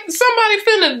down like somebody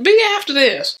finna be after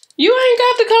this. You ain't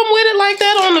got to come with it like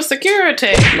that on the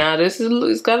security. Now this is,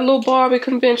 it's got a little Barbie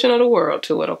convention of the world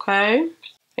to it, okay?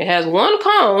 It has one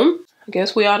comb. I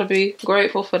guess we ought to be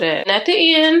grateful for that. And at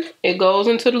the end, it goes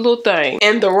into the little thing.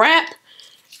 And the wrap,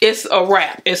 it's a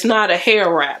wrap. It's not a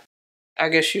hair wrap. I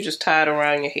guess you just tie it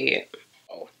around your head.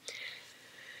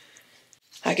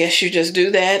 I guess you just do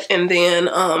that and then,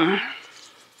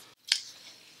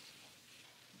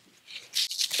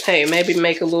 hey, maybe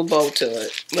make a little bow to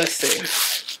it. Let's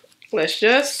see. Let's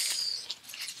just,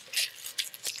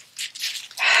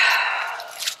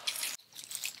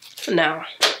 now,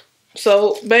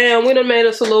 so bam, we done made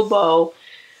us a little bow.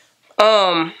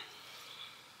 I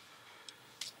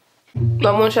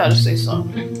want y'all to see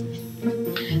something.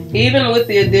 Even with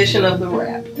the addition of the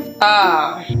wrap,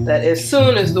 that as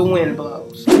soon as the wind blows,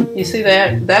 you see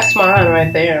that? That's mine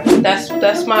right there.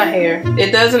 That's my hair.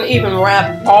 It doesn't even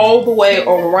wrap all the way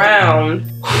around.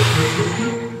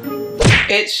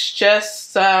 It's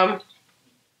just,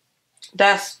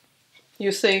 that's,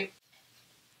 you see?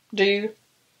 Do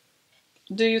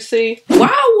you see?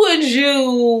 Why would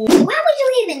you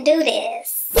even do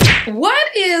this?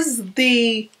 What is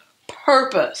the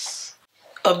purpose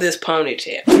of this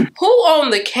ponytail? Who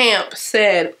on the camp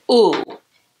said, ooh,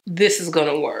 this is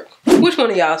gonna work? Which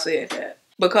one of y'all said that?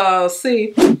 Because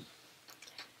see,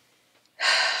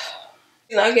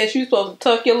 I guess you're supposed to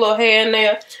tuck your little hair in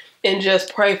there and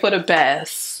just pray for the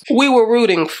best. We were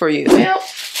rooting for you. Well,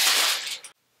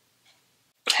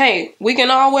 hey, we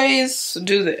can always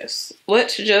do this.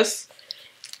 Let's just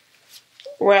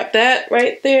wrap that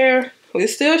right there. We're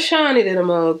still shiny to the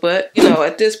mug, but you know,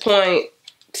 at this point,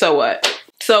 so what?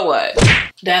 So what?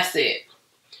 That's it.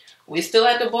 We still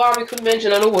at the Barbie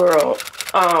convention of the world.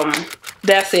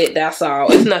 That's it. That's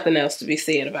all. It's nothing else to be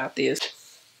said about this.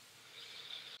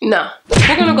 No.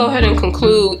 We're gonna go ahead and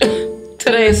conclude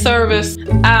today's service.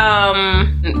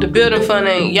 The building fund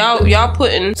ain't, y'all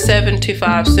putting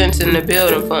 75 cents in the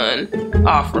building fund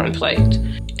offering plate.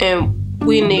 And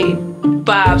we need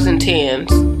 5s and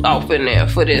 10s off in there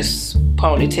for this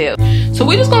ponytail. So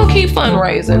we just gonna keep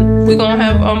fundraising. We're gonna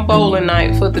have bowling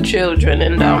night for the children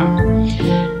and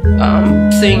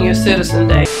senior citizen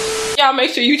day. Y'all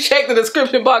make sure you check the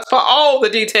description box for all the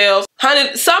details.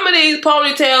 Honey, some of these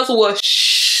ponytails were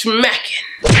smacking.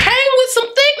 Came with some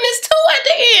thickness too at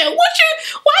the end. Why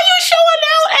you showing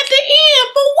out at the end?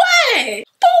 For what?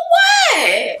 For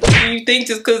what? You think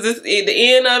just because it's at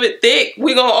the end of it thick,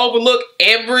 we gonna overlook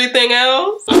everything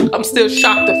else? I'm still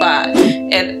shocked-ified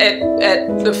at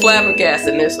the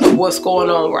flabbergastedness of what's going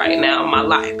on right now in my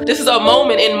life. This is a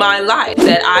moment in my life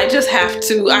that I just have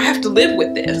to live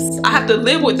with this. I have to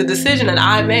live with the decision that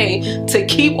I made to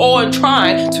keep on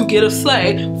trying to get a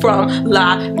slay from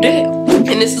Lydell.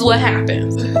 And this is what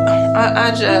happens.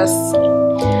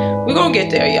 We're gonna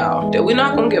get there, y'all. We're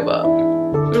not gonna give up.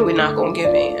 We're not gonna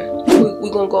give in.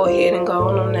 We're gonna go ahead and go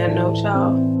on that note,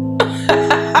 y'all.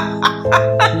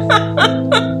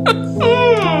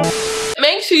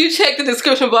 Make sure you check the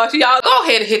description box, y'all. Go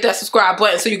ahead and hit that subscribe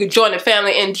button so you can join the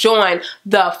family and join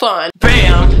the fun.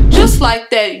 Bam! Just like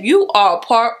that, you are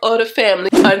part of the family.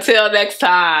 Until next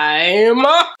time,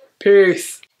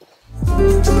 peace.